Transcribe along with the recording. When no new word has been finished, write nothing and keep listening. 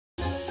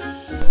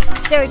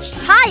Search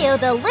Tayo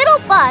the Little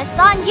Bus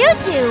on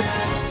YouTube.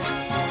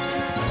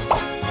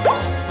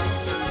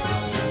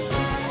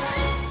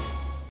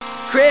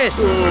 Chris,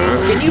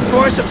 can you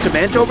pour some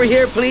cement over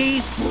here,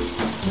 please?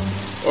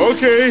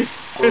 Okay.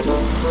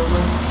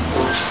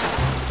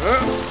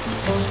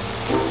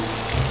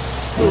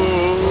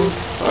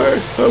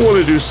 I want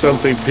to do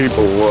something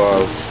people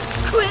love.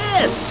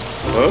 Chris!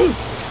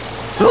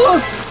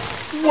 Huh?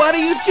 What are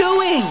you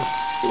doing?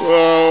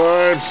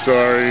 Oh, I'm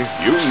sorry.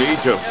 You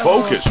need to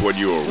focus when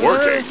you are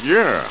working.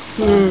 Yeah.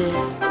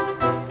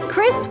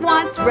 Chris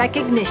wants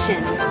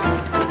recognition.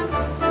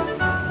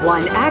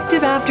 One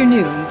active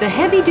afternoon, the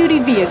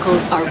heavy-duty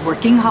vehicles are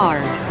working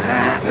hard.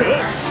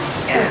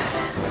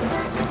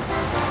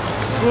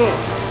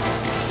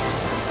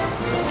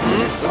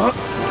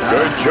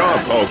 Good job,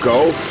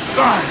 Poco.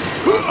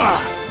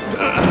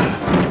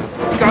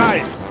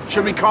 Guys,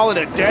 should we call it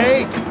a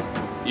day?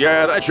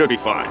 Yeah, that should be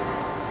fine.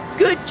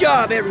 Good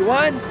job,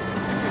 everyone.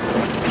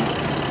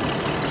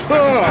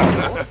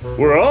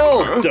 We're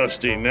all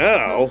dusty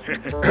now.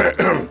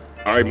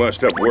 I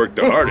must have worked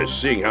the hardest,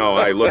 seeing how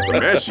I look the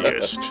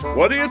messiest.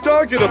 What are you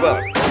talking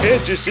about?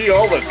 Can't you see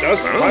all the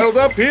dust piled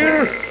up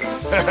here?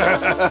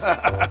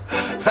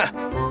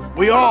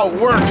 We all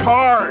worked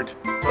hard.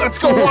 Let's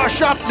go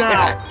wash up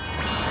now.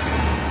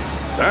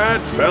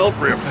 That felt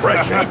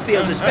refreshing. It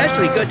feels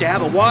especially good to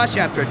have a wash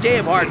after a day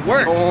of hard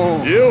work.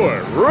 You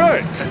are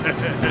right.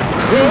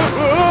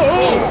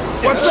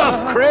 What's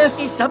up, Chris?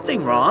 Is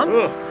something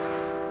wrong?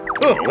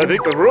 I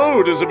think the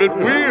road is a bit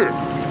weird.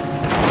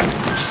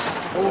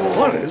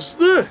 What is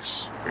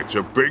this? It's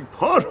a big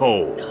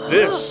pothole.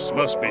 This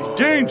must be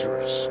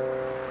dangerous.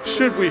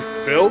 Should we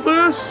fill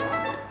this?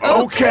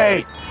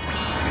 Okay.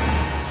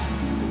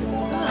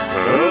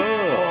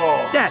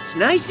 That's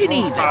nice and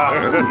even.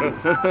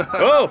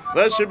 Oh,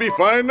 that should be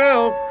fine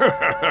now.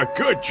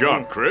 Good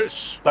job,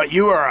 Chris. But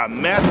you are a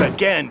mess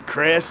again,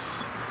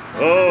 Chris.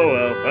 Oh,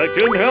 well, I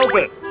couldn't help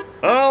it.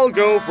 I'll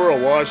go for a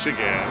wash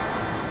again.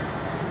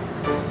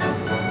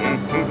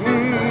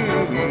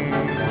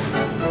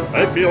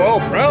 I feel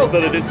all proud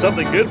that I did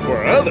something good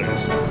for others.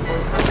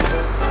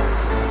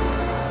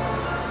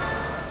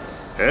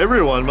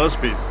 Everyone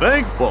must be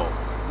thankful.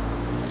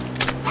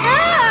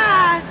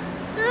 Ah!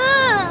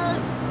 Ugh!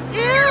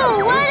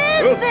 Ew, what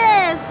is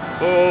this?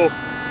 Oh,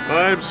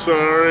 I'm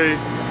sorry.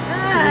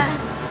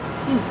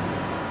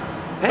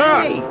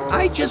 Hey,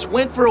 I just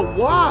went for a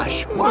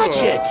wash. Watch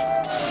it.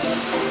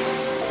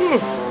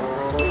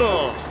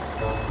 Oh.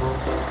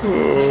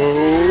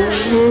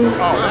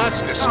 Oh,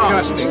 that's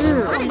disgusting.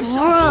 Gross.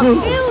 Ew,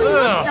 he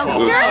looks so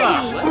dirty.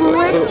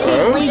 Let's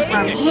stay away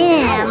from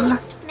him.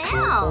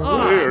 Smell.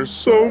 They are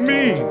so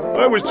mean.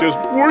 I was just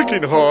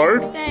working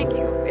hard. Thank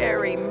you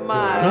very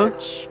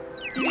much.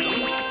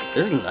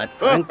 Isn't that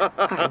fun?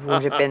 I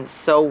would have been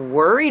so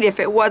worried if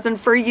it wasn't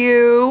for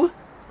you.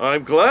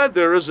 I'm glad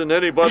there isn't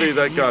anybody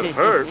that got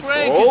hurt.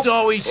 Frank is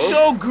always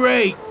so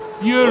great.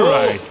 You're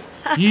right.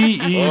 He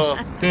is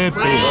the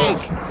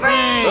best.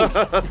 Frank!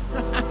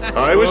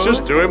 I was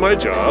just doing my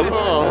job.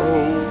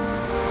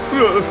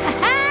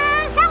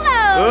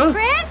 Hello,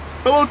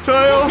 Chris. Hello,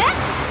 Tyo.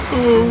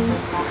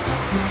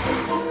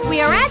 We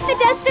are at the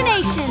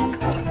destination.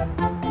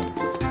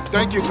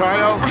 Thank you,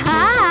 Tayo.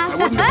 I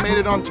wouldn't have made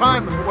it on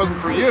time if it wasn't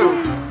for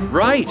you.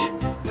 Right.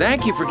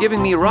 Thank you for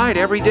giving me a ride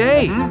every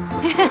day.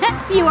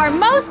 You are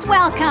most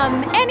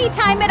welcome,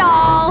 anytime at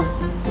all.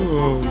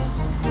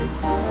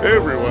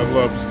 Everyone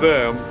loves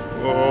them.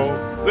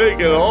 Oh, they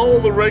get all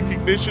the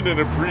recognition and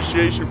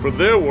appreciation for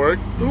their work.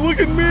 Look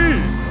at me.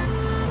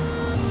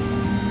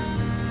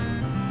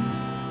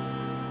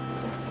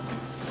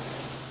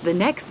 The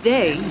next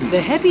day,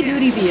 the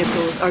heavy-duty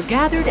vehicles are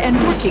gathered and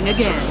working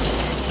again.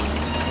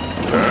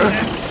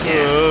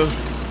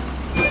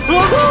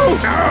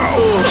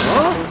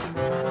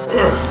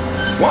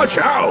 Watch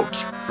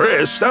out!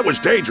 Chris, that was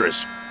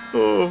dangerous.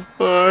 Oh,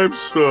 I'm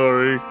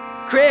sorry.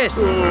 Chris,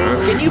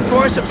 can you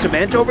pour some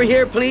cement over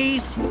here,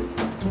 please?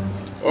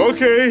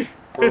 Okay.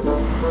 I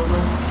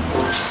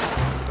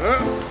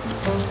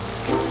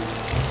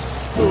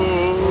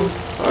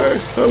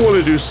want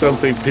to do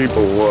something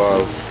people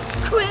love.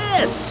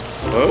 Chris!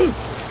 Huh?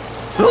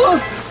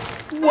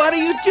 What are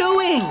you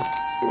doing?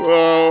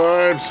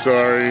 Oh, I'm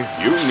sorry.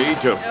 You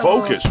need to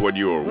focus when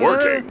you are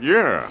working.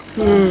 Yeah.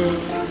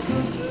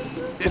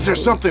 Is there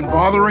something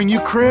bothering you,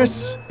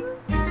 Chris?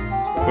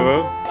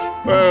 Huh?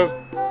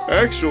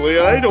 Actually,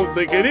 I don't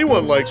think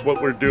anyone likes what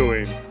we're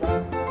doing.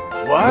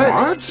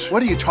 What?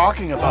 What are you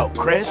talking about,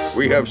 Chris?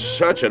 We have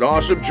such an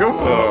awesome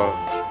job.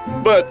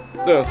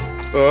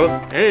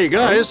 Hey,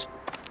 guys.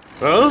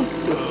 Huh?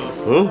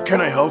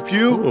 Can I help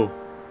you? Oh.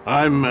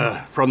 I'm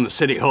from the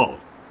City Hall.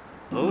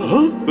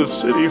 The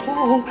City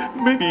Hall?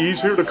 Maybe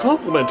he's here to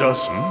compliment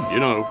us. You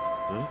know,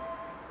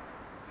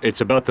 it's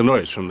about the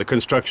noise from the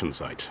construction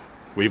site.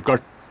 We've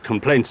got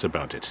complaints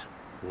about it.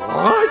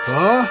 What?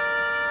 Huh?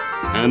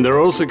 And there are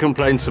also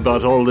complaints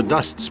about all the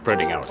dust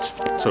spreading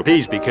out. So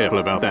please be careful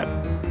about that.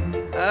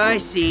 I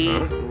see.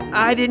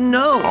 I didn't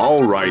know.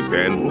 All right,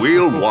 then.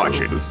 We'll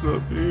watch it.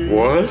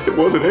 What? It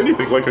wasn't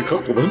anything like a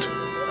compliment.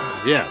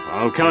 Yeah,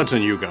 I'll count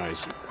on you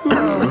guys.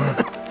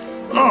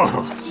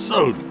 Oh,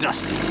 so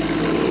dusty.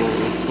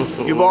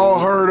 You've all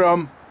heard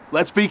him.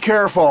 Let's be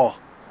careful.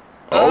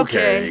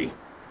 Okay.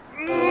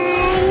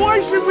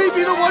 Why should we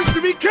be the ones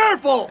to be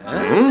careful?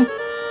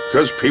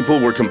 Because people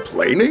were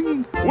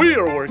complaining? We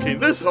are working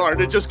this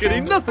hard and just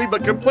getting nothing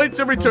but complaints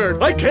in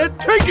return. I can't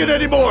take it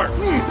anymore.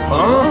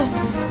 Huh?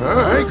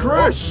 Hey,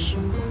 Chris.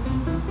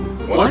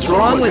 What's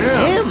wrong with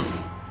him?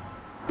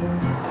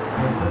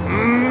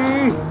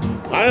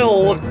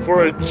 I'll look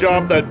for a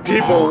job that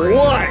people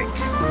like.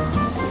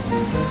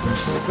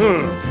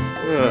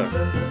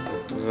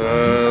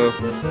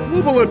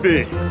 What will it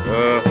be?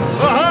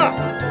 Aha!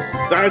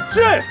 That's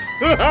it!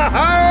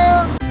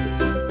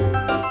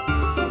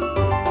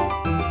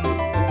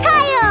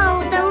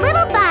 Taiyo, the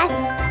little bus.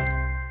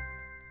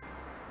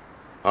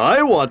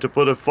 I want to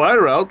put a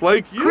fire out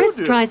like you Chris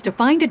did. tries to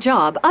find a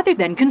job other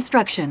than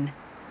construction.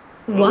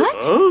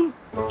 What?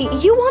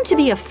 You want to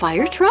be a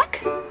fire truck?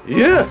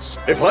 Yes.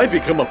 If I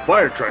become a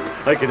fire truck,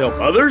 I can help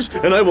others,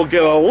 and I will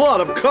get a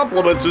lot of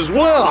compliments as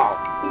well.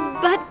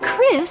 But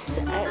Chris...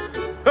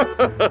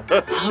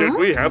 Should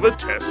we have a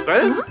test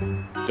then?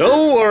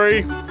 Don't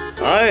worry.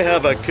 I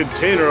have a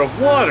container of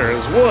water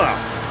as well.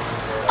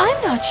 I'm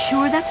not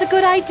sure that's a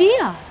good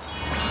idea.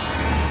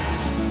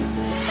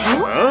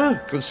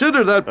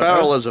 Consider that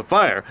barrel as a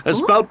fire and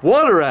spout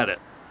water at it.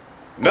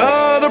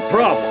 Not a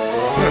problem.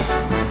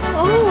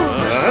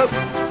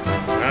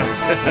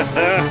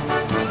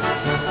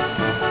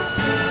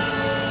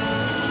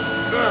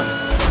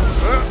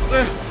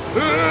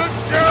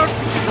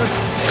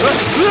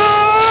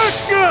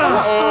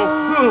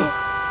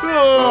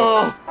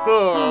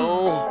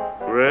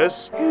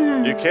 Chris,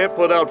 you can't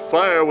put out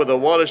fire with a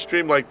water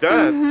stream like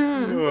that.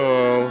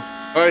 Oh,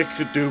 I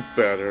could do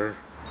better.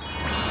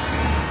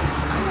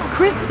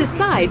 Chris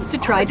decides to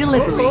try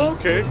delivery.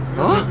 Okay.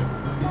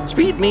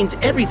 Speed means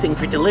everything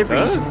for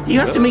deliveries. You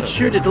have to make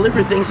sure to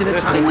deliver things in a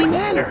timely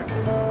manner.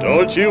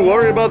 Don't you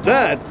worry about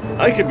that.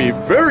 I can be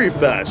very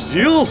fast.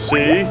 You'll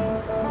see.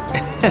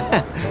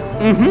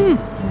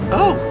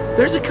 Oh,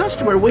 there's a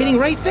customer waiting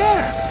right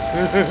there.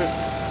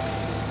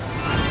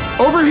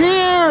 Over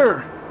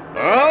here!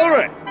 All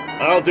right.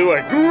 I'll do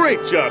a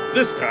great job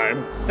this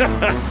time.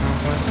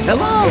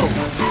 Hello.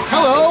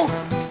 Hello!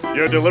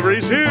 Your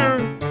delivery's here.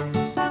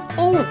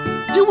 Oh,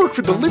 you work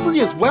for delivery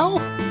as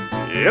well?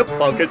 Yep,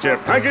 I'll get your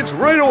package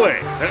right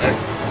away.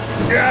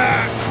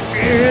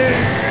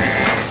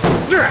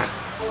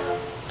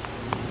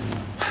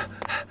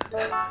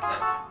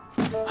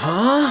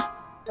 Huh?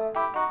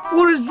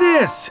 What is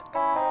this?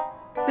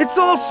 It's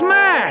all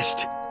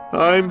smashed!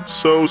 I'm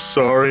so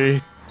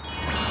sorry.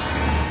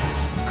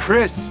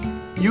 Chris,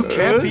 you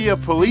can't be a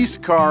police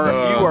car if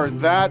you are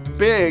that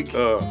big.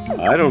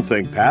 I don't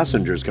think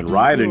passengers can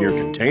ride in your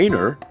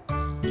container.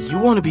 You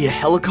want to be a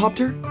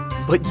helicopter?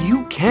 But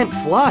you can't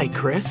fly,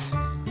 Chris.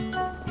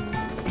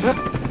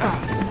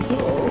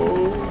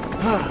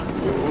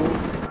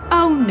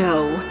 Oh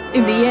no.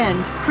 In the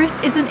end, Chris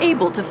isn't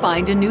able to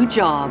find a new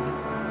job.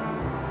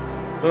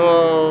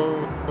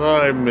 Oh,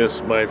 I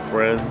miss my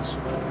friends.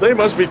 They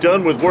must be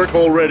done with work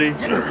already.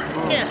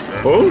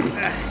 Oh?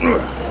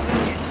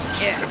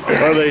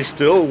 Are they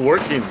still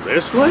working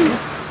this late?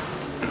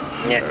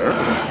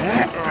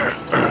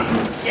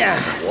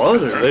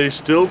 What are they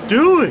still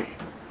doing?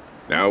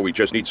 Now we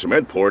just need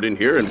cement poured in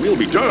here and we'll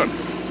be done.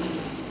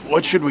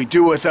 What should we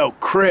do without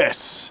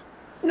Chris?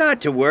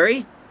 Not to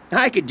worry.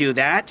 I could do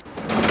that.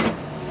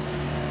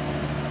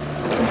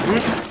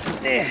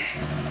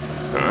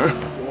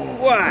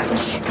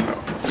 Watch.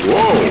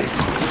 Whoa!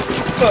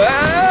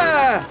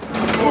 Ah!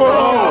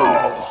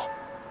 Whoa!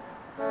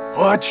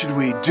 What should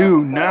we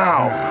do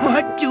now?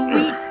 What do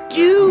we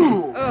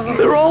do?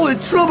 They're all in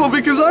trouble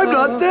because I'm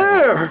not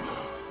there.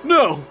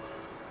 No,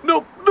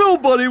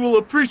 nobody will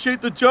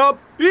appreciate the job,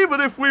 even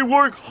if we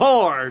work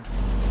hard.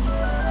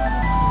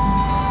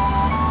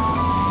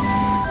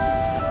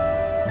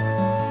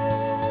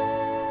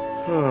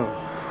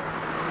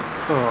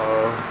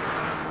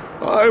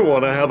 I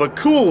want to have a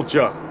cool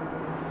job.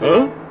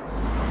 Huh?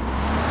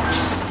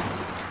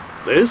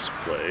 This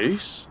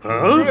place?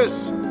 Huh?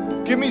 Chris,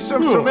 give me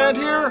some cement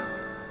here.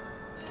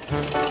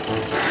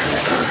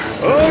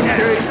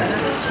 Okay.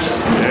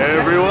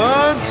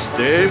 Everyone,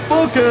 stay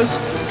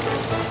focused.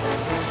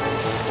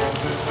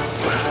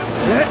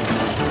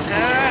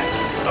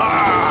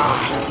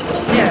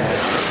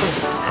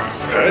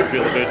 I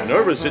feel a bit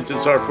nervous since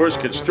it's our first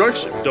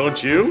construction,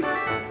 don't you?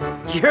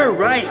 You're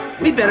right.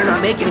 We better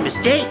not make any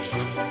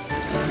mistakes.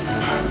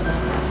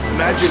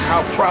 Imagine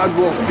how proud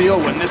we'll feel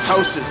when this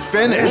house is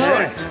finished.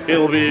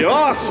 It'll be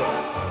awesome.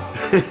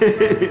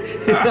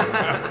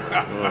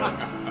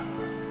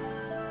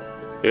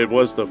 It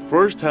was the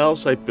first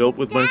house I built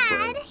with my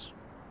friends.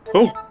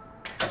 Oh,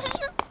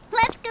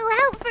 Let's go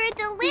out for a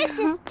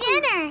delicious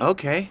dinner.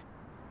 Okay.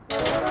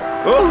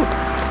 oh.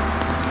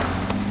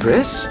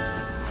 Chris?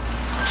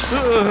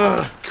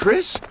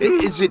 Chris?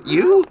 Is it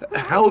you?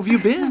 How have you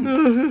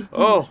been?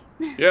 Oh,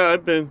 yeah,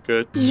 I've been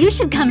good. You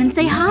should come and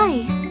say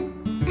hi.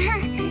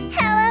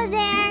 Hello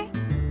there.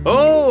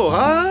 Oh,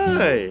 hi.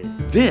 Hi.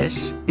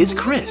 This is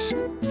Chris.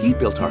 He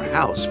built our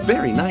house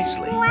very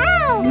nicely.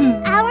 Wow!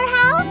 Our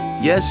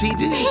house? Yes, he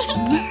did.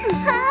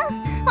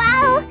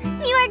 Wow!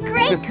 You are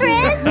great,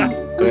 Chris!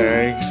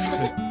 Thanks.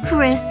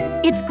 Chris,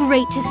 it's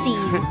great to see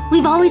you.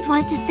 We've always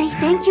wanted to say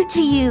thank you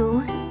to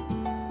you.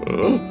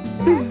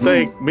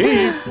 Thank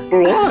me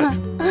for what?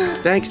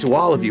 Thanks to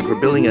all of you for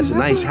building us a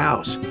nice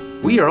house.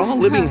 We are all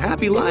living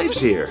happy lives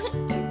here.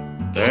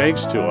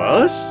 Thanks to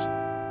us?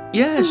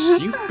 Yes,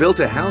 you've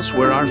built a house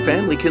where our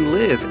family can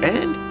live,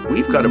 and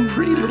we've got a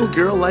pretty little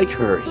girl like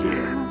her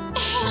here.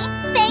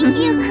 Thank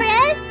you,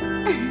 Chris!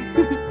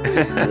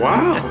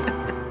 Wow.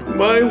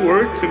 My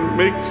work can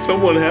make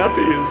someone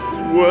happy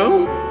as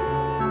well?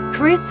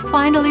 Chris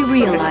finally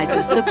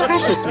realizes the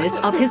preciousness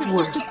of his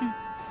work.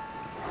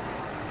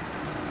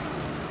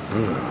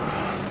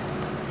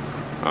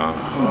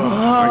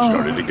 I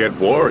started to get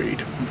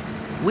worried.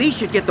 We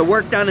should get the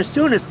work done as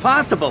soon as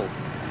possible.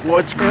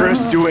 What's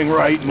Chris doing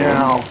right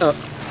now?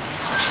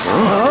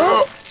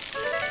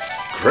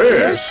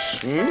 Chris?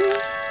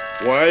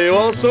 Why are you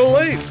all so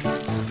late?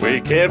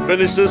 We can't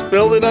finish this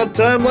building on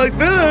time like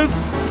this.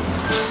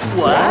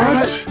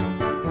 What?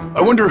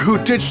 I wonder who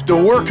ditched the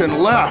work and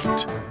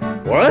left.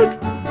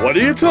 What? What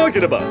are you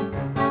talking about?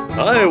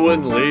 I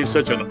wouldn't leave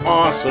such an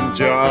awesome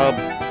job.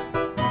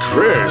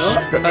 Chris,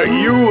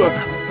 You...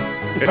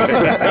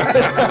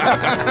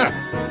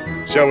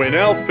 Shall we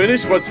now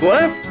finish what's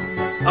left?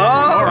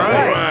 All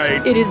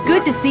right. It is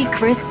good to see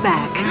Chris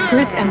back.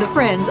 Chris and the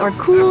friends are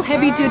cool,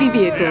 heavy-duty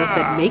vehicles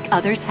that make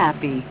others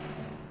happy.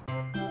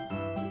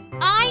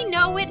 I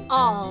know it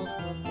all.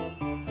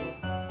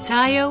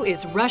 Taiyo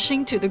is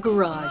rushing to the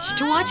garage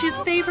to watch his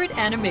favorite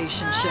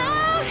animation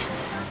show.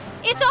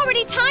 It's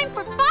already time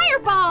for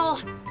Fireball.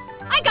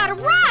 I gotta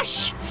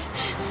rush.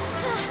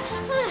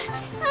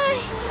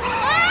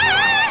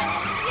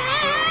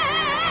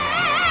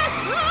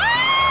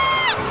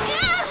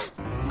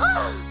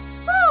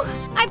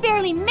 I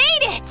barely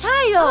made it!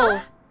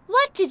 Taiyo!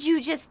 What did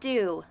you just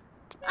do?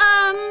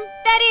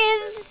 That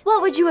is...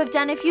 What would you have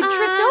done if you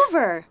tripped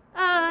over?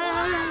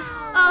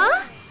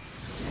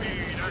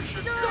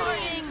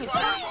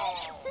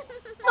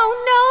 Oh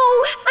no!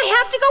 I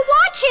have to go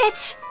watch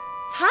it!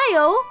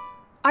 Taiyo,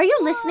 are you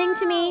listening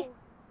to me?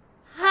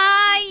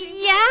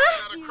 Yeah?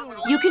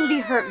 You can be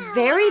hurt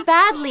very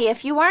badly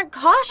if you aren't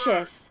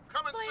cautious.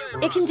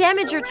 It can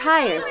damage your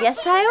tires,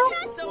 yes, Taiyo?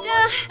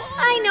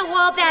 I know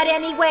all that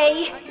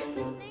anyway.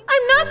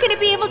 I'm not going to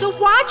be able to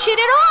watch it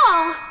at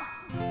all.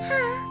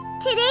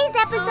 Today's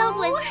episode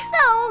was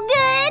so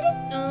good!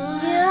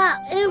 Yeah,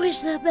 it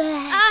was the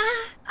best.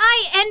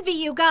 I envy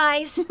you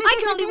guys. I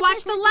can only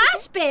watch the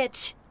last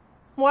bit.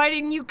 Why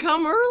didn't you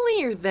come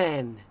earlier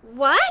then?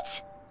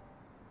 What?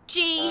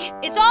 Gee,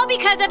 it's all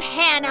because of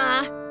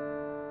Hannah.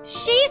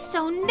 She's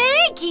so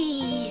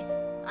naggy.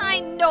 I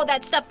know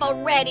that stuff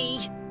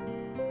already.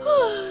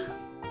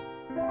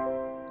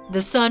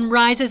 The sun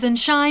rises and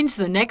shines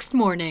the next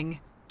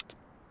morning.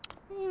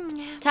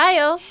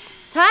 Taiyo!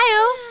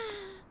 Taiyo!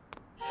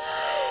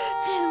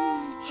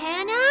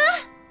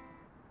 Hannah?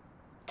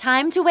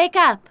 Time to wake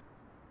up.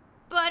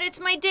 But it's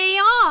my day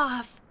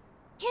off.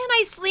 Can't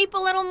I sleep a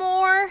little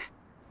more?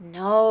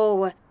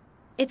 No.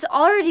 It's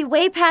already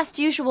way past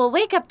usual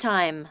wake-up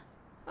time.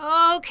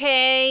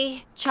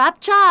 Okay.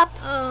 Chop, chop.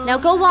 Now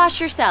go wash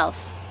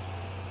yourself.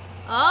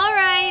 All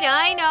right,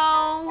 I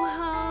know.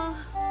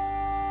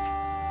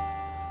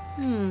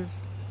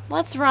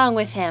 What's wrong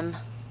with him?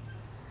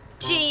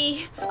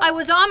 Gee, I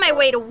was on my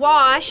way to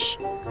wash.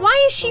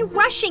 Why is she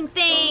rushing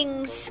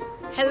things?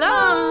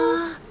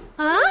 Hello?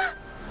 Huh?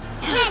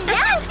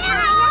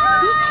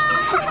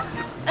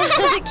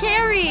 Hello,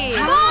 Carrie!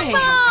 Hi.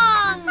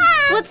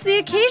 What's the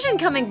occasion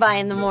coming by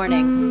in the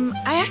morning?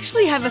 I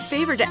actually have a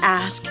favor to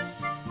ask.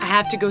 I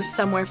have to go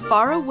somewhere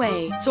far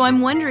away, so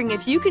I'm wondering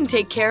if you can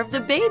take care of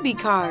the baby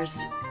cars.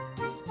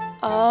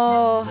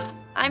 Oh,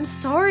 I'm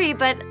sorry,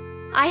 but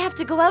I have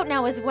to go out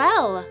now as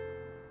well.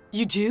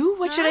 You do?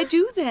 What should I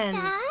do then?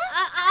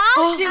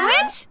 I'll do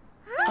it.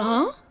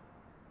 Huh?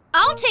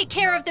 I'll take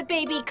care of the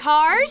baby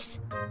cars.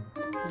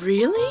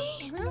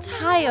 Really?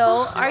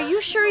 Taiyo, are you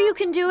sure you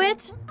can do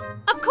it?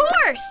 Of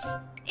course.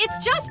 It's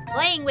just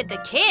playing with the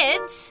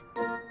kids.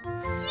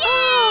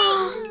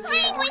 Yay!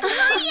 Playing with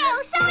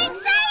Taiyo! So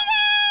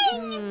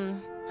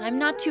exciting! I'm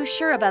not too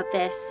sure about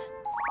this.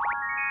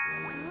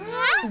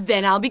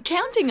 Then I'll be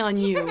counting on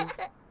you.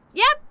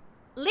 Yep.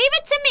 Leave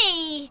it to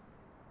me.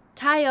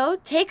 Taiyo,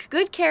 take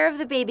good care of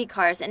the baby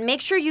cars and make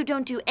sure you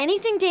don't do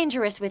anything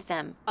dangerous with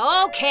them.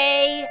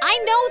 Okay, I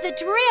know the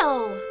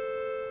drill.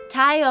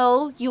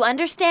 Taiyo, you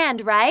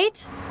understand,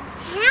 right?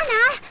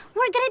 Hannah,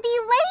 we're gonna be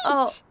late.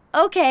 Oh,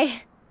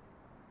 okay.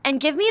 And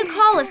give me a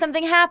call if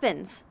something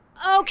happens.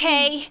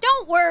 Okay,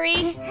 don't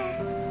worry.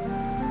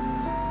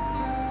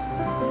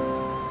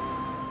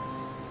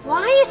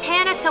 Why is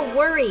Hannah so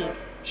worried?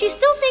 She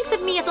still thinks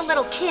of me as a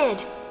little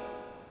kid.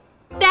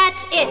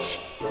 That's it.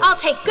 I'll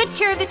take good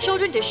care of the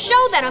children to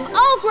show that I'm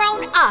all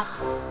grown up.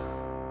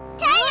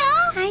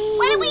 Taiyo,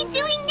 what are we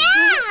doing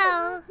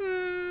now?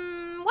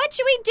 What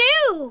should we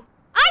do?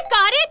 I've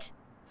got it.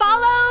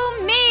 Follow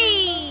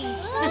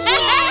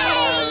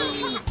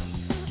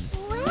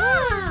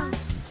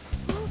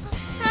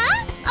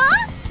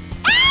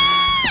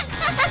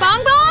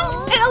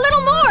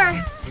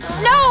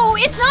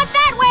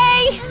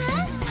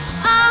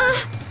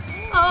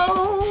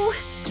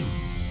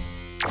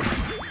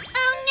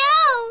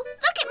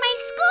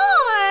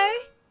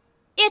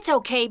It's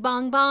okay,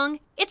 Bong Bong.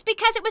 It's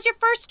because it was your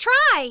first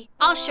try.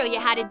 I'll show you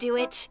how to do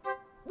it.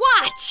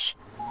 Watch!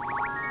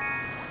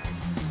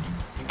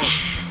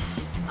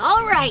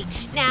 All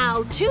right,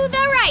 now to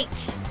the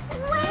right.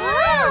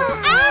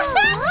 Wow!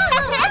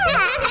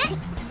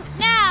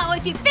 Now,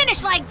 if you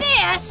finish like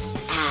this...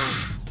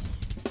 Wow!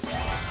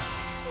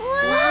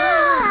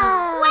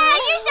 Wow,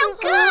 you're so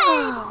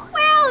good!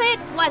 Well, it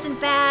wasn't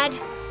bad.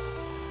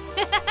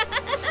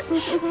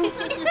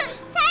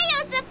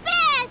 Tayo's the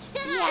best!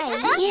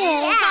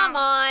 Yeah. Come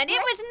on,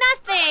 it was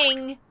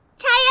nothing.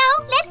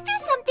 Tayo, let's do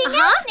something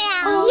else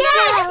now.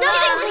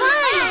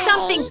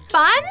 Something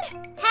fun?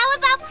 How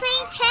about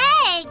playing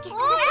tag?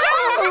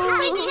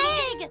 Playing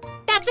tag.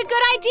 That's a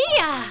good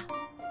idea.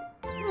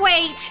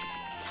 Wait.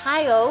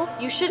 Tayo,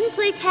 you shouldn't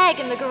play tag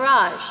in the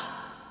garage.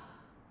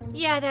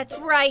 Yeah, that's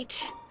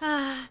right.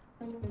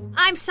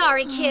 I'm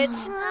sorry,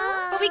 kids,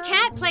 but we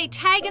can't play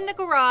tag in the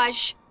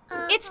garage.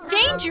 It's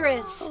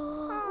dangerous.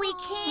 We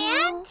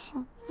can't?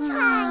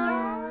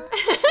 Tayo.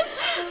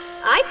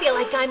 I feel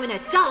like I'm an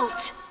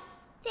adult.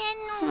 Then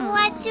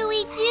what do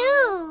we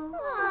do?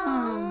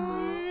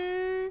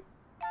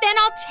 Then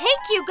I'll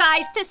take you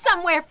guys to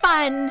somewhere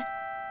fun.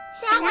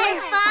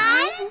 Somewhere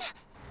fun?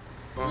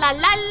 La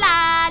la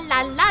la,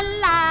 la la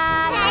la.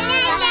 La la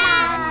la,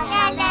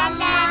 la la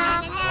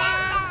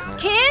la.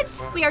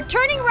 Kids, we are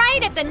turning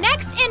right at the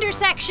next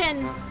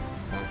intersection.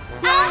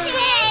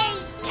 Okay.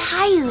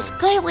 Tayo's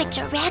good with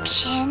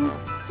direction.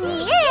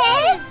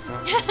 Yes.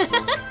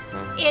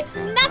 It's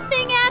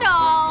nothing at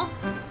all.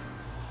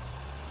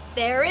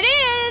 There it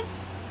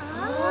is.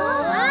 Oh,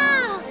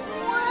 wow.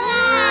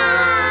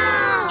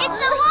 Wow. It's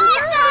so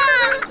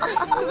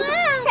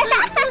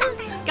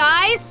awesome.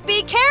 Guys,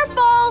 be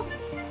careful.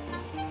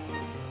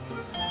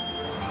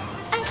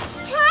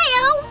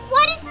 Tayo,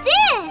 what is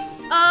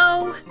this?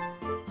 Oh,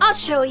 I'll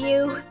show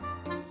you.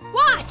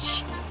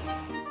 Watch.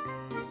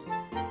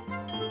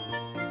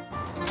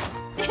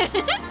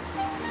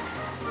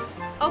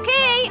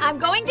 Okay, I'm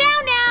going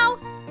down now.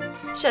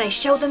 Should I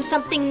show them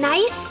something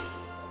nice?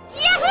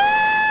 Yahoo!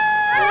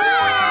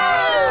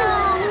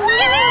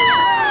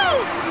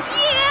 Yahoo!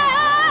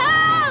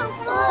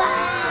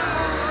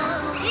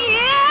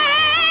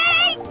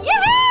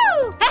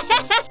 Yahoo!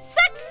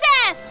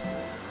 Success!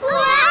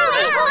 Wow,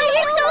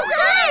 you're so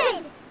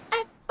good!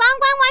 Bong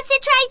Bong wants to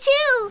try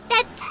too.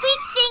 That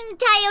squeak thing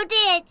Tayo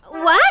did.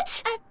 What?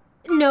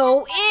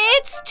 No,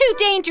 it's too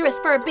dangerous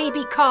for a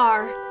baby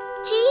car.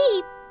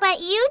 Gee, but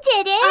you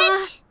did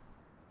it.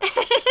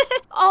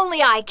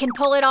 Only I can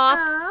pull it off.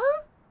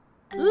 Oh?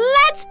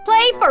 Let's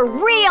play for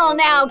real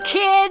now,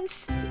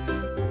 kids!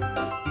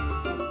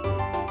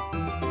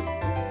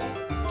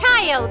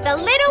 Tayo, the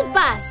little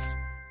bus.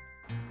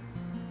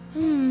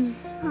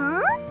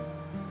 Huh?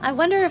 I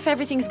wonder if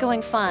everything's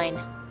going fine.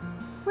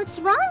 What's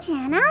wrong,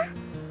 Hannah?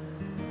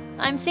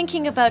 I'm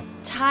thinking about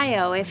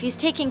Tayo, if he's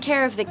taking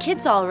care of the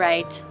kids all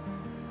right.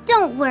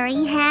 Don't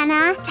worry,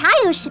 Hannah.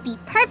 Tayo should be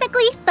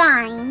perfectly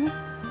fine.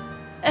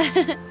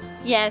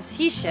 Yes,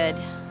 he should.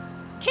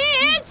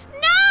 Kids,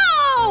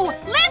 no!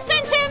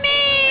 Listen to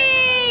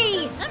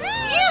me!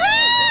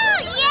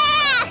 Yoo-hoo!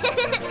 Yeah!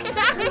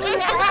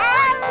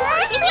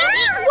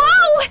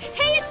 Whoa!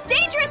 Hey, it's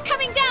dangerous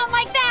coming down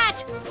like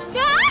that!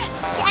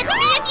 Catch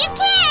me if you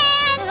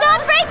can!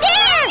 Stop right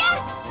there!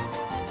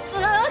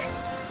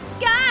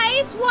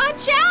 Guys,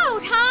 watch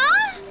out, huh?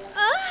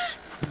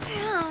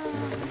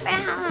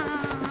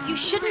 You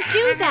shouldn't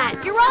do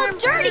that. You're all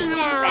dirty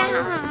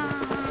now.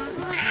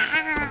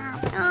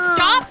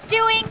 Stop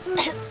doing...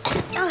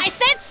 I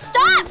said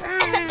stop!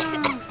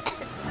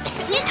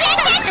 You can't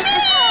catch me!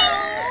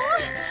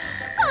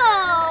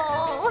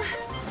 Oh.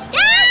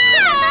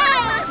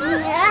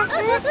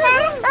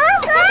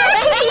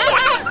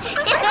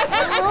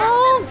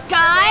 Oh,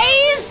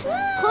 guys!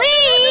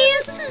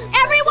 Please!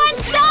 Everyone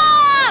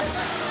stop!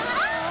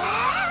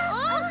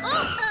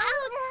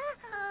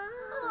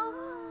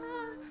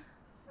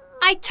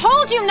 I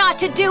told you not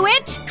to do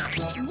it!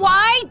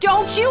 Why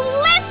don't you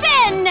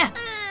listen?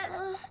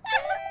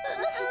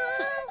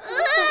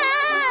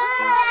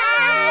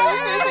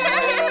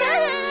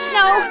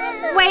 No,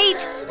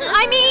 wait,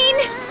 I mean...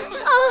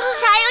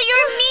 Tayo,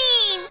 you're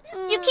mean!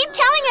 You keep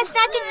telling us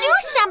not to do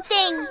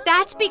something!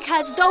 That's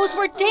because those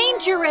were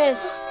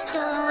dangerous.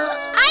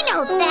 I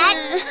know that!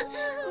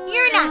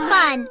 You're not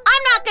fun!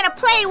 I'm not gonna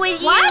play with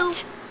you!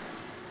 What?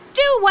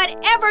 Do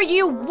whatever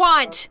you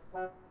want!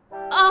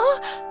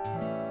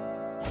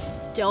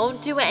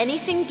 Don't do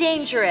anything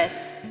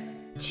dangerous.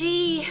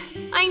 Gee,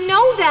 I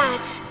know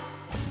that.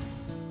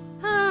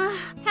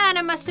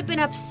 Hannah must have been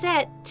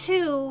upset,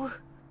 too.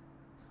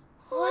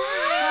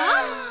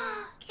 Wow!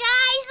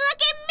 Guys,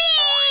 look at me!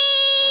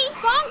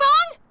 Bong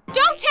Bong,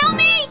 don't tell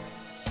me!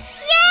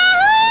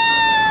 Yahoo!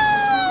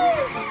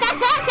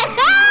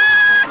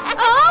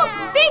 Oh,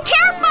 be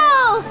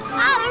careful!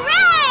 All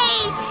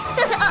right!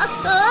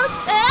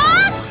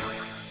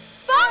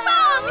 Bong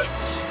Bong!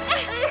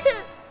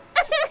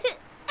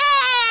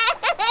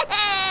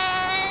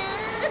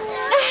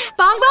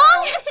 Bong Bong,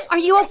 are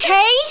you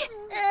okay?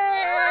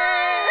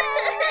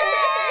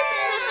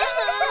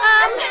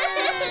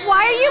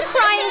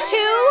 crying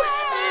too.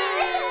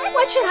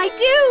 What should I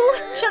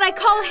do? Should I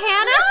call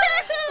Hannah?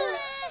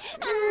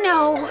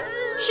 No.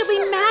 She'll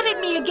be mad at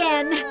me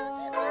again.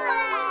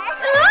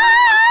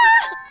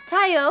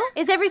 Taiyo,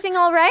 is everything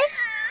all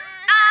right?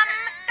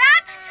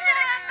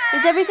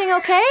 Is everything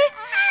okay?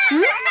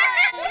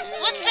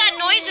 What's that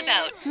noise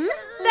about?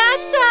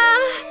 That's,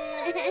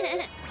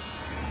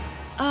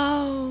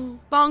 Oh,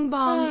 Bong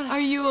Bong, are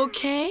you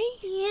okay?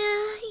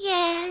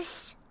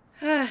 Yes.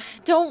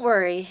 Don't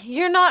worry,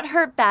 you're not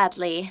hurt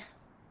badly.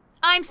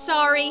 I'm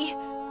sorry.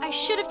 I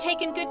should have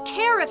taken good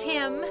care of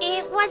him.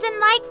 It wasn't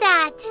like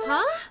that.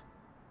 Huh?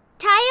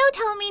 Taiyo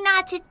told me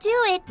not to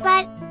do it,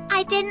 but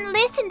I didn't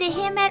listen to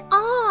him at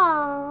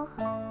all.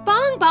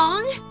 Bong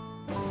Bong!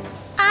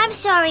 I'm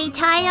sorry,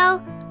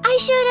 Taiyo. I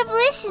should have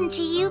listened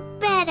to you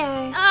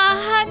better.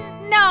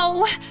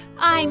 No.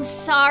 I'm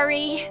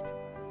sorry.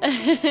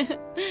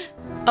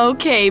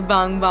 Okay,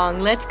 Bong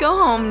Bong, let's go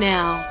home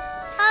now.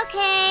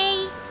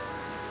 Okay.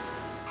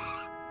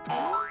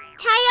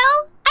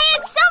 Taiyo, I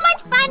had so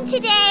much fun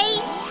today.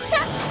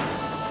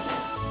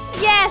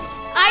 Yes,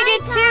 I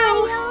did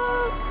too.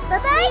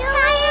 Bye-bye,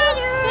 Taiyo.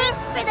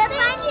 Thanks for the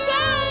fun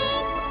day.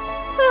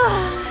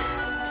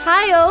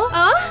 Taiyo?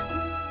 Huh?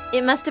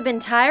 It must have been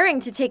tiring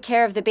to take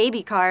care of the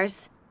baby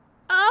cars.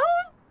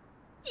 Oh,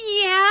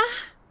 yeah.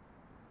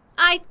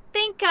 I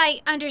think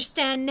I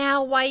understand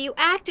now why you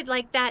acted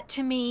like that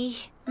to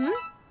me.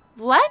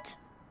 What?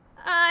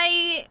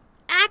 I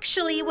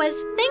actually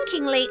was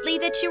thinking lately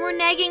that you were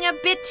nagging a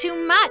bit too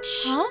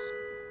much. Huh?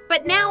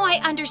 But now I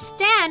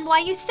understand why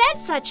you said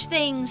such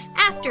things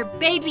after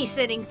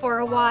babysitting for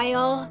a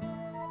while.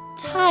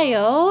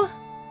 Taiyo?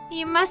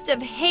 You must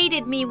have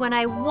hated me when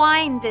I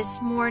whined this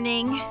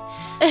morning.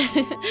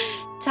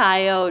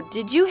 Taiyo,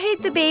 did you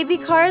hate the baby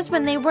cars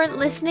when they weren't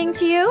listening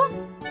to you?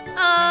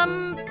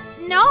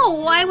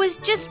 No, I was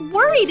just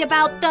worried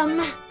about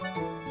them.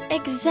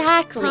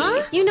 Exactly.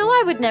 Huh? You know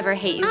I would never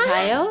hate you,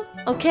 Taiyo.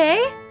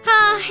 Okay?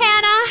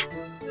 Hannah?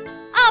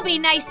 I'll be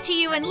nice to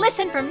you and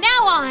listen from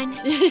now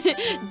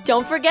on.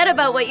 Don't forget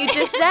about what you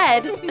just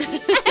said.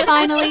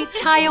 Finally,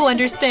 Taiyo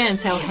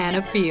understands how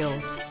Hannah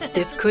feels.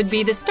 This could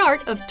be the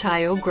start of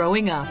Taiyo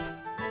growing up.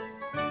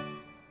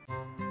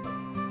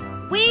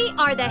 We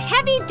are the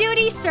Heavy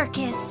Duty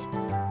Circus.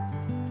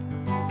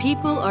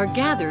 People are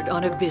gathered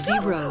on a busy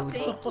road.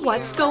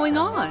 What's going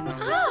on?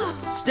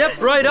 Step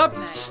right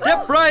up,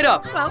 step right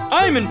up.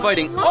 I'm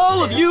inviting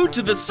all of you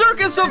to the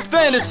Circus of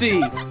Fantasy.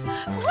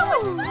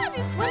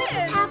 What is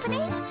this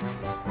happening?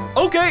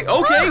 Okay,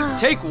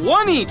 take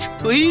one each,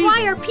 please.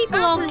 Why are people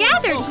all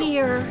gathered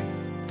here?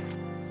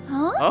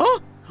 Huh?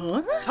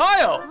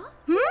 Taiyo,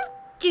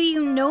 Do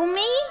you know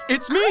me?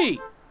 it's me,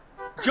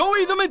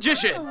 Joey the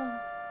Magician.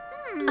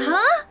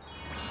 Huh?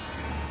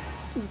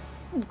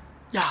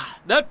 Ah,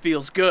 that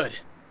feels good.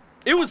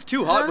 It was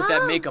too hot with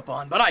that makeup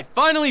on, but I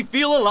finally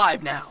feel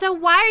alive now. So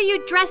why are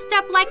you dressed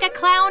up like a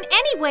clown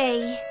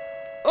anyway?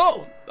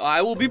 Oh,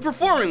 I will be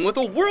performing with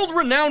a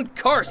world-renowned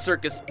car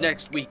circus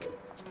next week.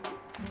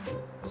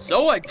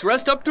 So I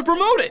dressed up to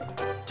promote it.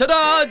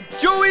 Ta-da!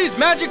 Joey's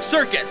Magic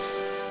Circus.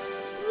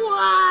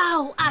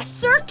 Wow, a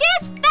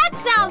circus? That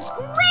sounds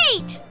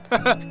great!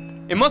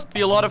 It must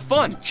be a lot of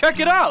fun. Check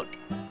it out.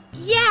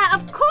 Yeah,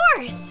 of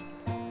course.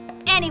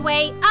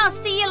 Anyway, I'll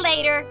see you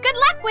later. Good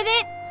luck with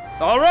it.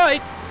 All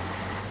right.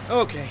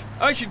 Okay,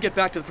 I should get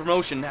back to the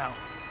promotion now.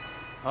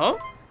 Huh?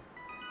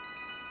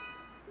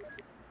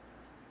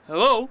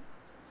 Hello?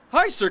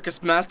 Hi,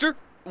 Circus Master.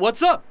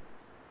 What's up?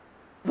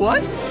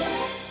 What?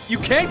 You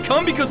can't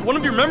come because one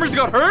of your members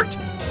got hurt?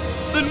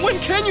 Then when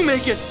can you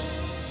make it?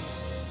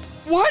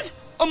 What?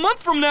 A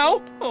month from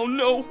now? Oh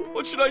no,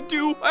 what should I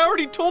do? I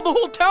already told the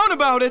whole town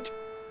about it.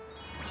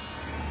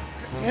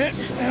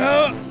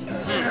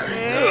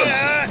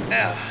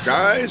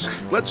 Guys,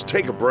 let's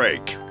take a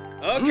break.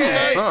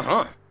 Okay.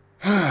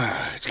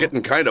 It's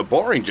getting kind of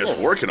boring just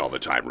working all the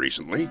time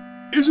recently.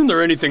 Isn't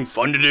there anything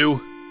fun to do?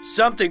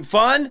 Something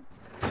fun?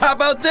 How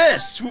about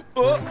this?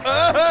 Oh,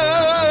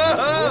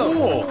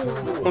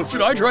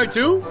 should I try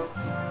too?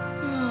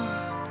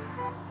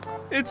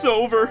 It's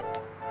over.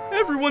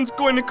 Everyone's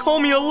going to call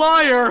me a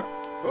liar.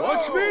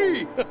 Watch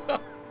me.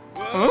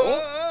 Huh?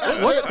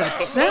 What's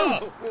that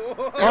sound?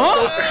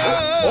 Huh?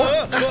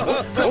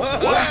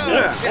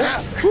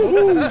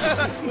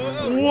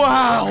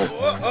 Wow!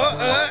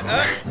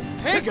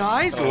 Hey,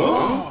 guys!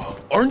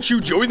 Aren't you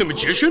Joey the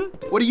Magician?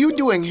 What are you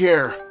doing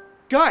here?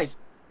 Guys,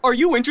 are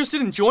you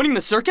interested in joining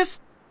the circus?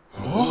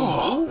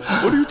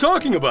 What are you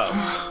talking about?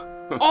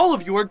 All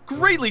of you are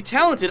greatly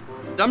talented.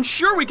 I'm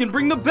sure we can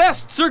bring the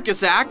best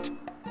circus act.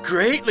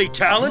 Greatly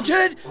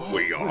talented?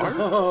 We are?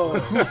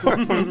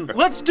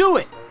 Let's do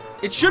it.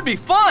 It should be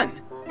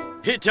fun.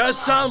 It does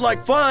sound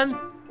like fun.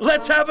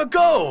 Let's have a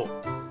go.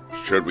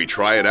 Should we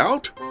try it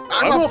out?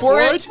 I'm up for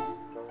it.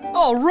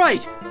 All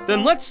right,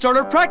 then let's start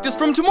our practice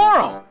from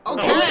tomorrow.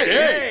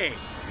 Okay.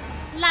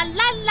 La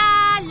la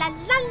la la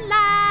la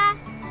la.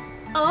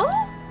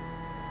 Oh?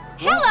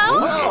 Hello.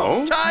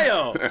 Oh,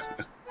 Taiyo.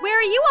 Where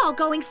are you all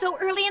going so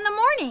early in the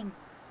morning?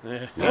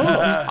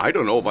 I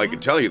don't know if I can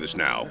tell you this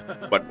now,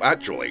 but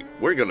actually,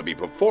 we're going to be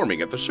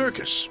performing at the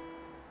circus.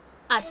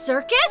 A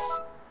circus?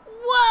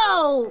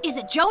 Whoa! Is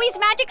it Joey's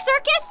Magic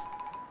Circus?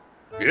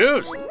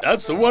 Yes,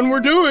 that's the one we're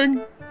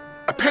doing.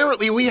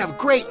 Apparently, we have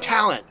great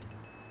talent.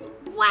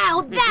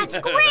 Wow, that's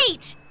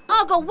great!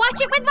 I'll go watch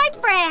it with my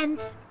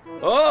friends.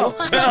 Oh,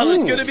 well,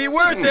 it's gonna be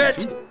worth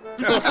it.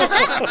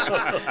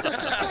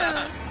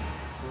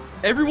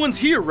 Everyone's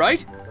here,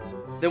 right?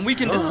 Then we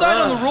can decide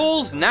on the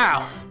roles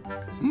now.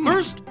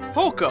 First,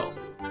 Poco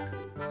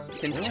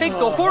can take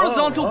the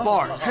horizontal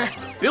bars.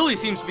 Billy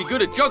seems to be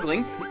good at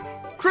juggling.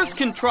 Chris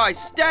can try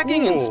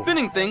stacking and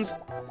spinning things.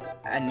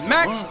 And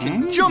Max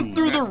can jump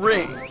through the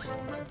rings.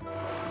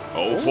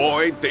 Oh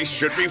boy, this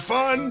should be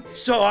fun.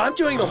 So I'm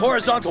doing the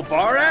horizontal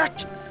bar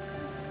act?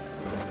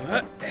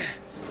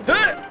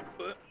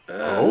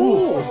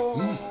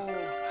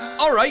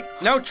 All right,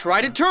 now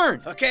try to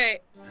turn. Okay.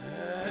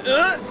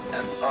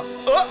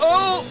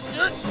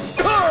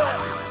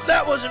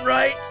 That wasn't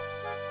right.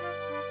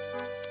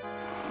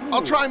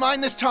 I'll try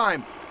mine this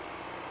time.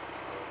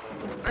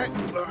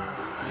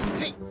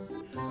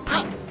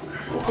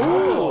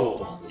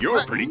 Oh,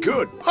 you're pretty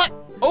good.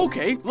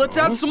 Okay, let's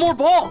add some more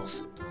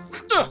balls.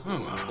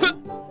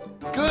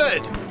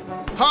 Good.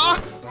 Huh?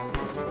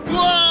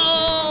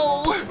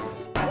 Whoa!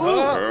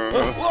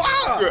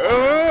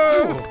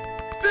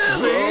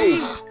 Billy!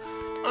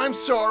 I'm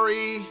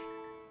sorry.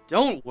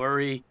 Don't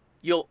worry.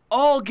 You'll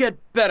all get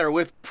better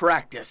with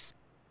practice.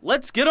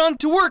 Let's get on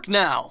to work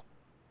now.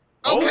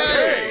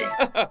 Okay.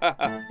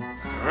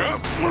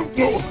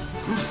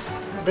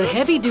 The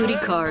heavy-duty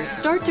cars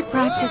start to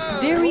practice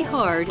very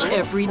hard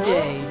every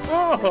day.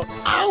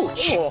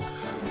 Ouch!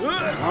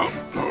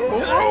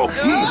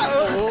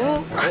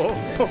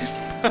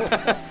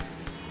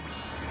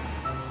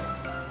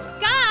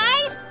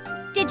 Guys,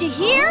 did you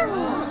hear?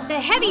 The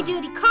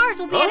heavy-duty cars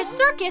will be at a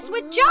circus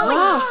with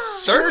Joey.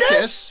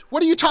 Circus?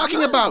 What are you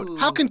talking about?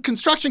 How can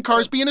construction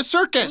cars be in a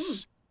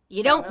circus?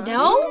 You don't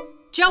know?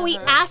 Joey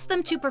asked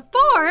them to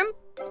perform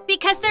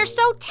because they're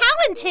so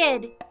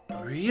talented.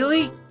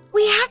 Really?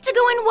 We have to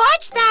go and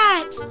watch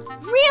that.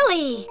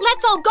 Really?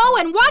 Let's all go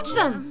and watch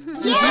them.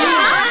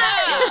 Yeah!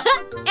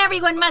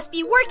 Everyone must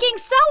be working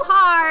so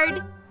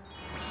hard.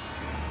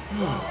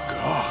 Oh,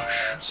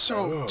 gosh. I'm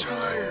so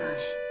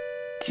tired.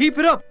 Keep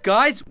it up,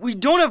 guys. We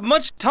don't have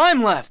much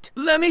time left.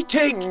 Let me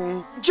take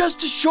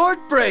just a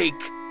short break.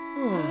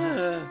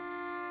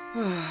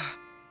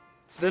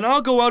 Then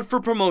I'll go out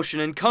for promotion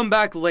and come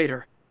back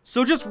later.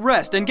 So just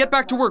rest and get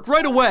back to work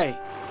right away.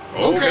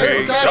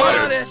 Okay,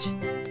 got it.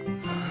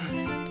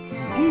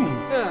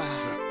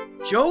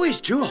 Joey's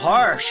too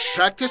harsh.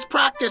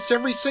 Practice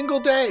every single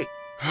day.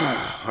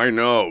 I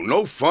know,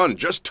 no fun,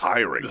 just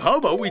tiring. How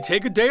about we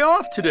take a day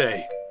off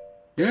today?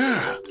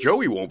 Yeah,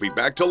 Joey won't be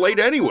back till late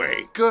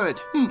anyway. Good.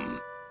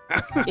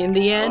 In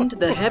the end,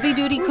 the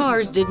heavy-duty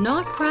cars did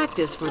not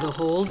practice for the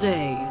whole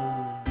day.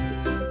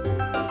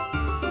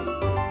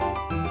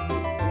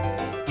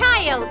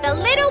 Tayo, the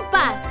little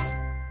bus.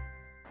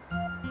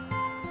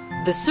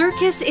 The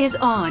circus is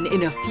on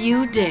in a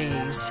few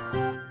days.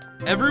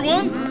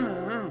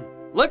 Everyone,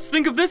 let's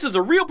think of this as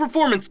a real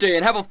performance day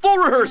and have a full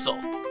rehearsal.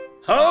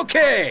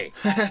 Okay.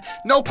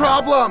 No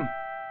problem.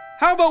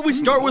 How about we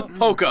start with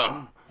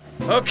Poco?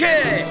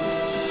 Okay.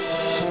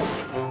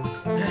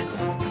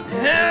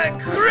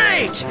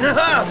 Great.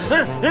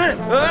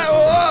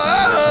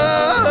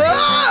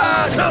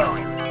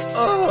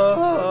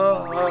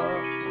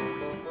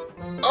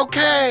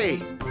 Okay.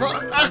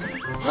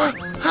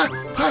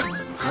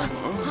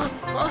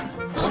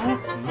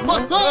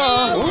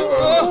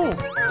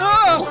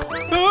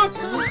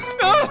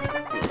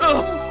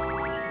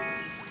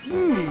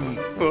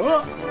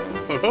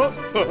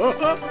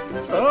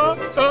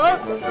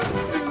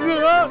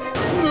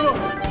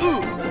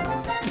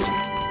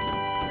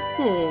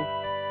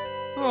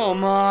 Oh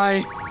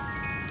my.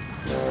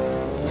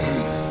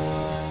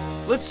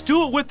 Let's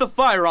do it with the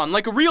fire on,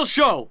 like a real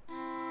show.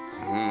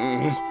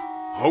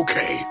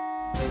 Okay.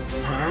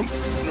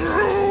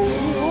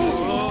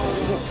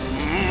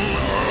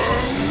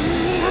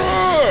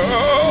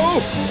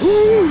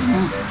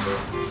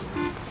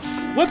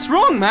 What's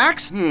wrong,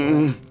 Max?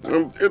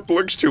 It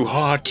looks too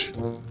hot.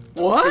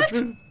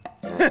 What?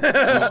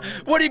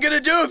 What are you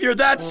gonna do if you're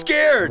that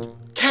scared?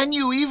 Can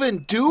you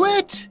even do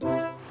it?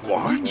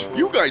 What?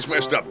 You guys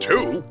messed up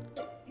too.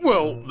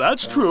 Well,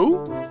 that's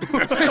true.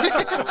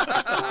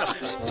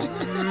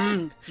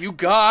 You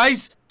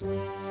guys,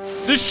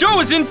 the show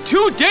is in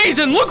 2 days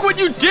and look what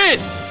you did!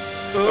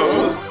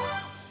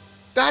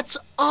 That's,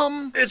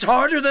 It's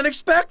harder than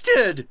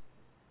expected.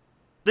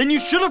 Then you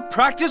should have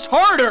practiced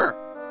harder.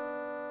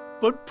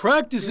 But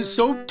practice is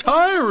so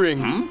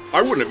tiring.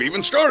 I wouldn't have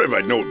even started if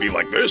I'd known it'd be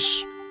like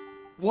this.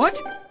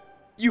 What?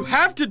 You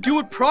have to do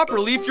it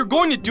properly if you're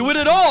going to do it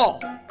at all.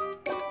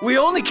 We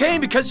only came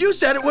because you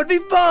said it would be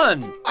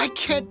fun. I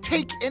can't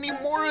take any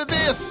more of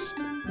this.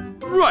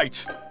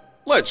 Right.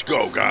 Let's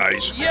go,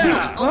 guys.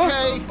 Yeah.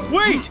 Okay.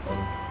 Wait!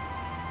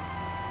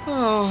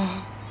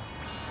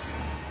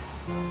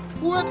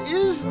 What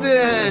is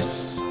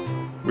this?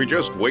 We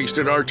just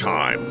wasted our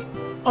time.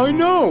 I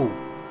know.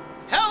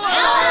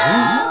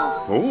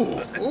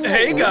 Oh.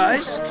 Hey,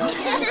 guys.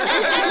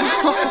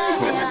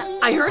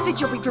 I heard that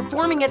you'll be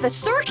performing at the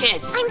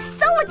circus. I'm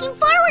so looking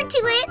forward to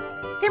it.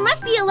 There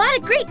must be a lot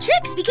of great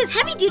tricks because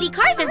heavy-duty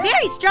cars are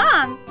very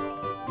strong.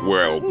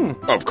 Well,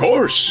 of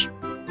course.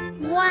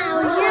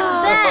 Wow,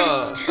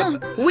 you're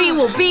best. We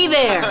will be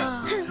there.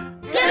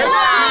 Good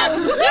luck!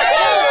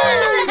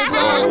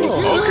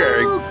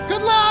 Okay.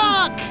 Good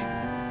luck!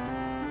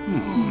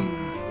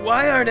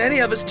 Why aren't any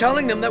of us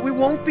telling them that we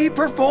won't be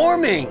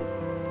performing?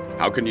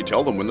 How can you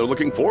tell them when they're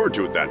looking forward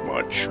to it that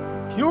much?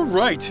 You're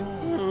right.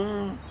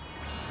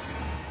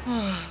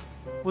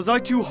 Was I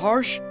too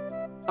harsh?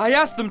 I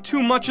asked them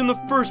too much in the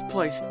first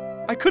place.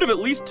 I could have at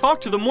least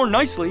talked to them more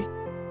nicely.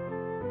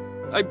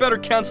 I better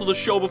cancel the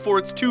show before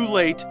it's too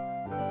late.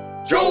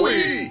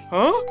 Joey!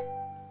 Huh?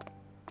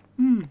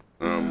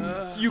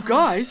 You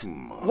guys,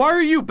 why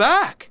are you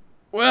back?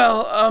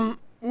 Well,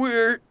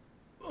 we're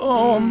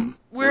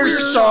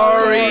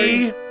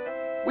sorry.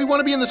 We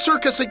want to be in the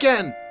circus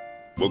again.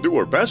 We'll do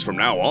our best from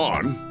now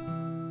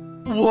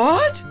on.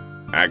 What?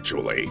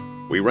 Actually,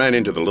 we ran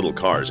into the little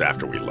cars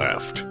after we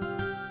left.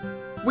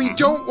 We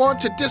don't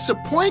want to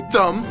disappoint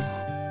them.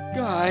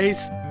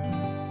 Guys.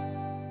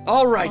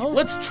 All right,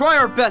 let's try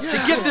our best to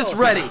get this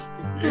ready.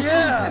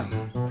 Yeah.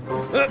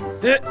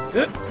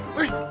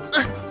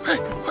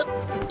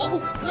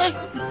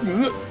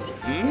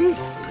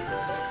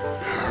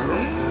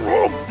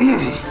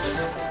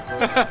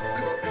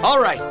 All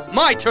right,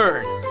 my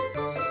turn.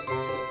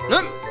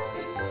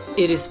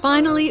 It is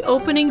finally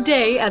opening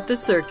day at the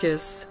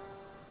circus.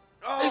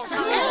 This is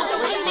so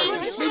exciting.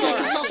 Maybe I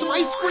can sell some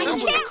ice cream when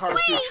the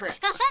cars do tricks.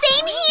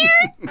 Same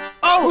here.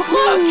 Oh,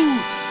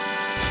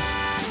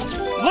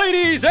 look!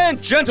 Ladies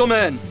and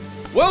gentlemen,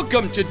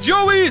 welcome to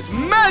Joey's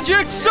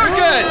Magic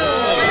Circus!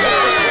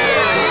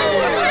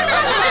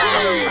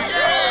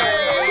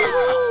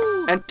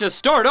 And to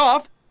start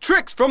off,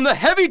 tricks from the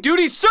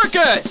heavy-duty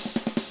circus!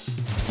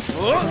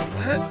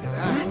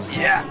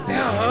 Yeah.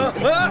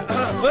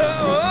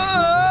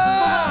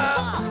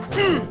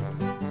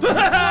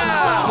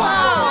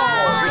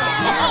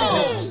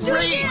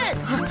 Great!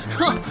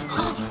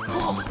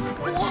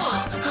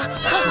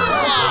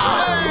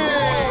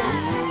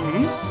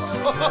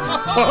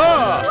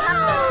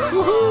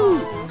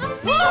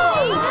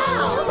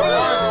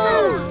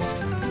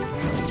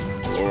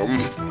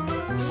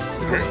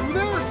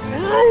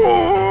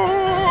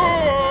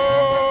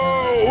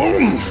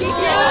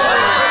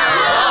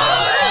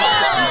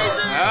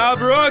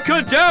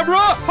 Abracadabra!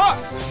 Ha!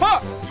 Ha!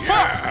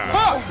 Ha!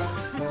 Ha!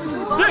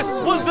 This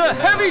was the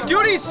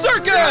heavy-duty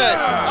circus!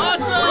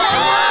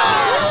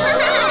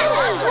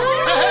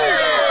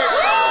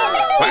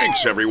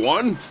 Thanks,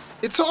 everyone.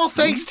 It's all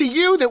thanks to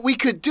you that we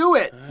could do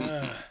it.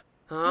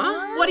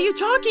 Huh? What are you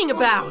talking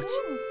about?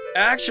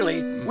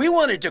 Actually, we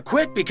wanted to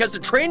quit because the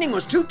training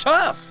was too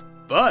tough.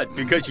 But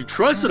because you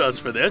trusted us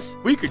for this,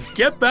 we could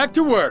get back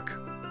to work.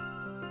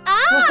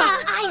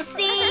 I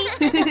see.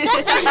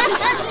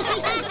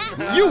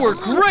 You were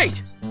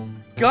great!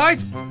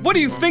 Guys, what do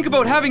you think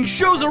about having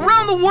shows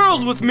around the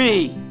world with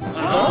me?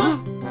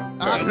 No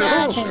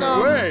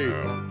way!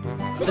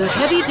 The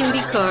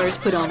heavy-duty cars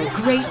put on a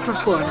great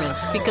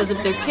performance because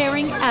of their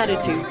caring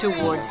attitude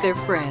towards their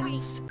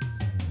friends.